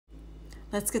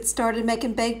Let's get started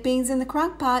making baked beans in the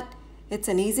crock pot. It's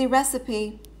an easy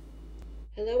recipe.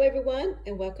 Hello everyone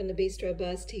and welcome to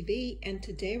BistroBuzz TV, and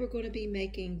today we're going to be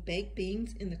making baked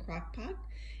beans in the crock pot.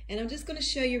 And I'm just going to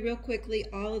show you real quickly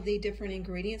all of the different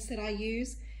ingredients that I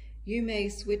use. You may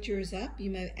switch yours up, you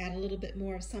may add a little bit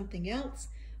more of something else,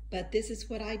 but this is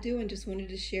what I do and just wanted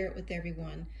to share it with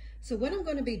everyone. So what I'm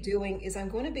going to be doing is I'm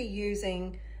going to be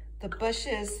using the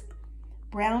Bush's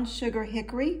brown sugar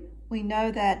hickory. We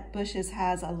know that Bush's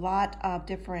has a lot of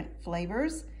different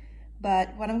flavors,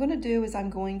 but what I'm going to do is I'm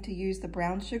going to use the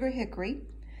brown sugar hickory,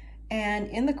 and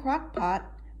in the crock pot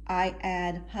I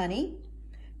add honey,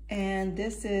 and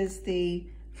this is the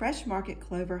Fresh Market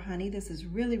Clover honey. This is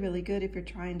really, really good if you're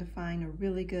trying to find a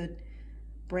really good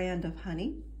brand of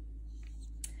honey.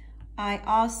 I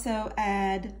also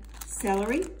add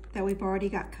celery that we've already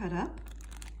got cut up.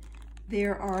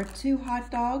 There are 2 hot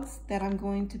dogs that I'm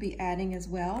going to be adding as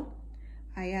well.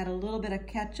 I add a little bit of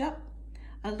ketchup,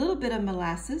 a little bit of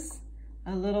molasses,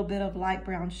 a little bit of light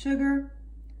brown sugar,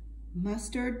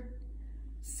 mustard,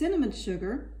 cinnamon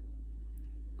sugar,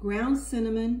 ground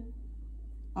cinnamon,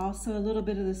 also a little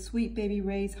bit of the Sweet Baby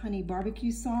Ray's honey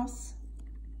barbecue sauce,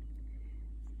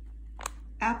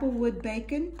 applewood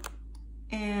bacon,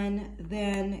 and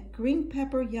then green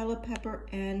pepper, yellow pepper,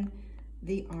 and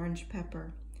the orange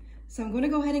pepper. So I'm going to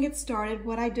go ahead and get started.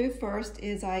 What I do first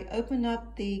is I open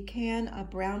up the can of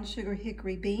brown sugar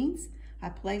hickory beans. I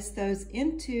place those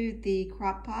into the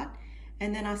crock pot,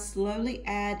 and then I slowly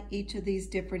add each of these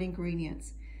different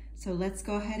ingredients. So let's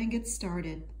go ahead and get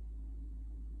started.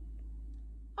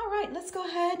 All right, let's go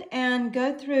ahead and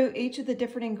go through each of the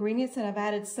different ingredients that I've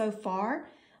added so far.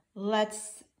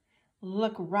 Let's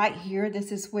look right here.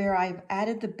 This is where I've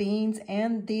added the beans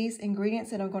and these ingredients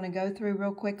that I'm going to go through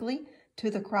real quickly to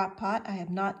the crock pot. I have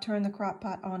not turned the crock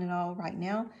pot on at all right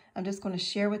now. I'm just going to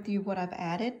share with you what I've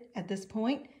added at this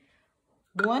point.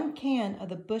 1 can of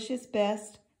the Bush's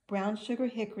Best brown sugar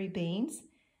hickory beans.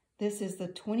 This is the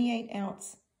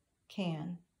 28-ounce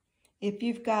can. If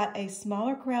you've got a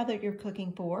smaller crowd that you're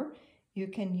cooking for, you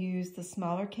can use the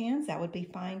smaller cans. That would be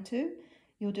fine too.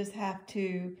 You'll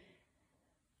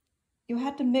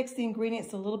have to mix the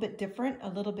ingredients a little bit different, a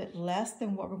little bit less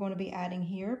than what we're going to be adding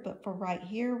here. But for right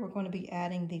here, we're going to be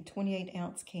adding the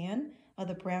 28-ounce can of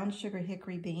the brown sugar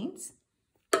hickory beans.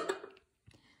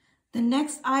 The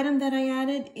next item that I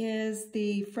added is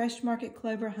the Fresh Market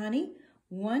Clover honey,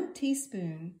 1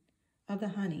 teaspoon of the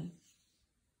honey.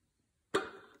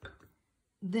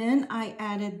 Then I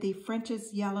added the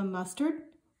French's yellow mustard,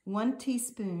 1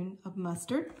 teaspoon of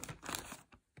mustard.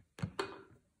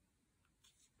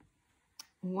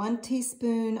 1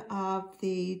 teaspoon of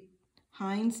the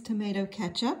Heinz tomato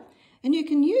ketchup. And you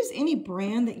can use any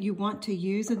brand that you want to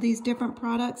use of these different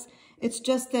products. It's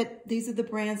just that these are the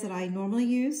brands that I normally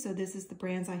use. So this is the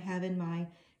brands I have in my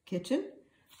kitchen.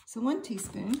 So 1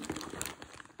 teaspoon.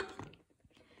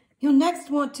 You'll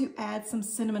next want to add some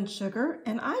cinnamon sugar.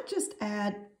 And I just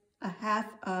add a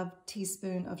 1/2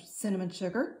 teaspoon of cinnamon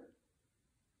sugar.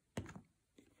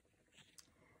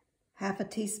 1/2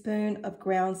 teaspoon of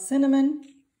ground cinnamon,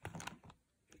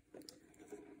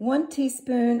 1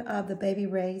 teaspoon of the Baby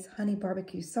Ray's honey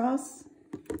barbecue sauce,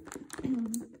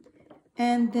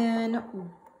 and then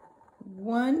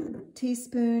 1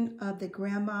 teaspoon of the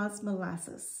Grandma's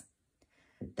molasses.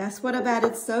 That's what I've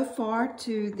added so far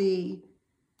to the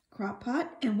crock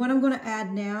pot. And what I'm going to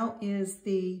add now is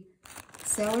the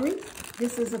celery.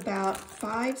 This is about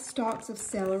 5 stalks of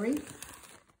celery.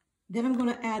 Then I'm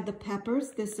going to add the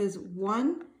peppers. This is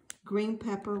 1 green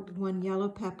pepper, 1 yellow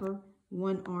pepper,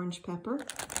 1 orange pepper.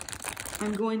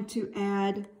 I'm going to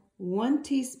add 1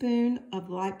 teaspoon of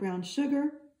light brown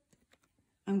sugar.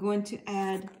 I'm going to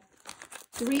add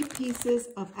 3 pieces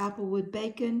of applewood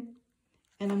bacon,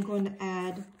 and I'm going to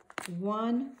add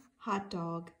 1 hot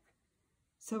dog.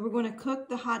 So we're going to cook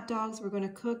the hot dogs, we're going to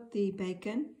cook the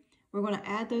bacon. We're going to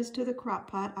add those to the crock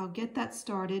pot. I'll get that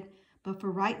started. But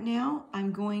for right now,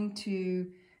 I'm going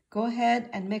to go ahead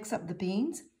and mix up the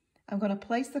beans. I'm going to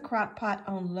place the crock pot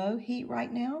on low heat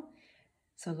right now.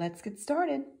 So let's get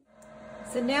started.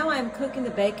 So now I'm cooking the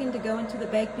bacon to go into the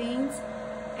baked beans.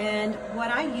 And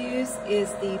what I use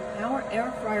is the Power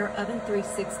Air Fryer Oven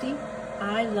 360.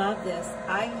 I love this.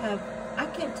 I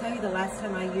can't tell you the last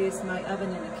time I used my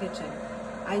oven in the kitchen.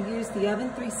 I use the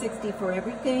Oven 360 for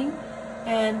everything.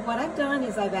 And what I've done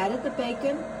is I've added the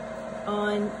bacon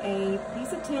on a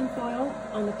piece of tin foil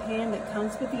on the pan that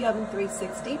comes with the Oven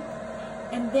 360.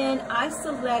 And then I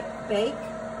select bake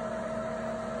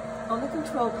on the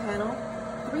control panel,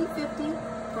 350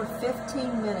 for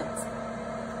 15 minutes.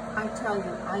 I tell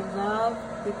you, I love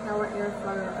the Power Air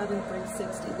Fryer Oven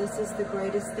 360. This is the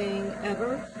greatest thing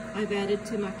ever I've added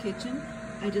to my kitchen.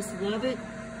 I just love it.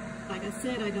 Like I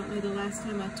said, I don't know the last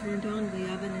time I turned on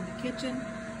the oven in the kitchen.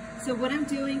 So what I'm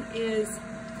doing is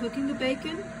cooking the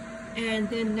bacon, and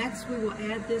then next we will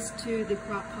add this to the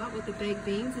crock pot with the baked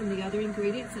beans and the other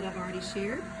ingredients that I've already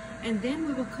shared. And then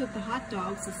we will cook the hot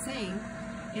dogs the same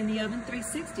in the oven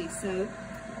 360. So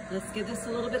let's give this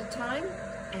a little bit of time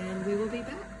and we will be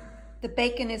back. The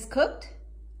bacon is cooked,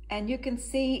 and you can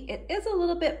see it is a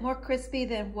little bit more crispy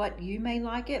than what you may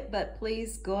like it, but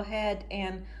please go ahead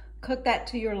and cook that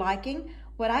to your liking.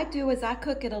 What I do is I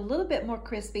cook it a little bit more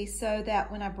crispy so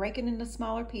that when I break it into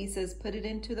smaller pieces, put it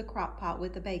into the crock pot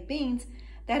with the baked beans,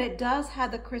 that it does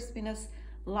have the crispiness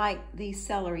like the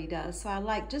celery does. So I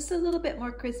like just a little bit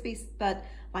more crispy, but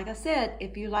like I said,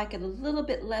 if you like it a little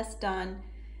bit less done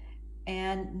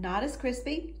and not as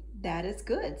crispy, that is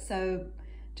good. So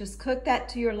just cook that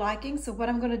to your liking. So what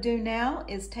I'm going to do now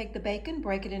is take the bacon,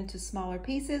 break it into smaller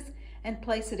pieces, and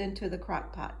place it into the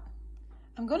crock pot.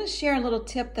 I'm going to share a little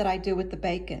tip that I do with the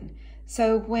bacon.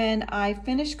 So when I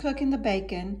finish cooking the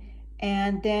bacon,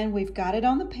 and then we've got it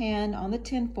on the pan, on the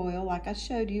tin foil, like I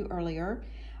showed you earlier,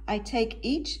 I take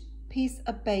each piece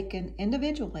of bacon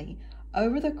individually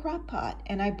over the crock pot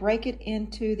and I break it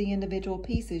into the individual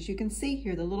pieces. You can see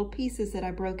here the little pieces that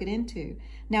I broke it into.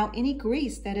 Now any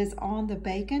grease that is on the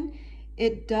bacon,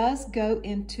 it does go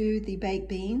into the baked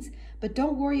beans, but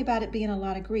don't worry about it being a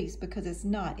lot of grease because it's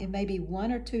not. It may be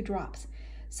 1 or 2 drops.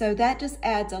 So that just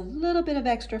adds a little bit of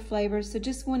extra flavor. So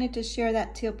just wanted to share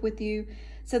that tip with you.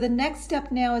 So the next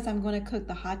step now is I'm going to cook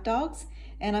the hot dogs,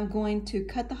 and I'm going to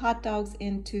cut the hot dogs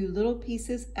into little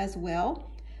pieces as well.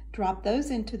 Drop those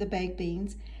into the baked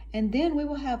beans, and then we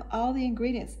will have all the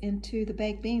ingredients into the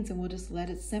baked beans, and we'll just let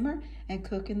it simmer and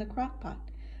cook in the crock pot.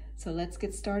 So let's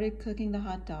get started cooking the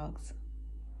hot dogs.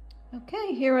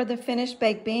 Okay, here are the finished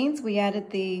baked beans. We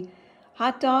added the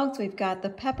hot dogs. We've got the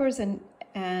peppers and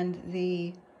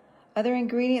the other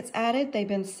ingredients added. They've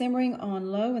been simmering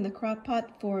on low in the crock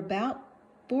pot for about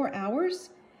 4 hours.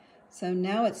 So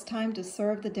now it's time to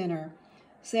serve the dinner.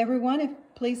 So everyone,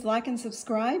 please like and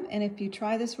subscribe, and if you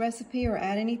try this recipe or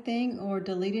add anything or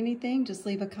delete anything, just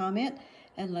leave a comment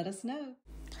and let us know.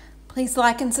 Please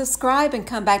like and subscribe and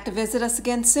come back to visit us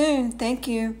again soon. Thank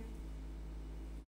you.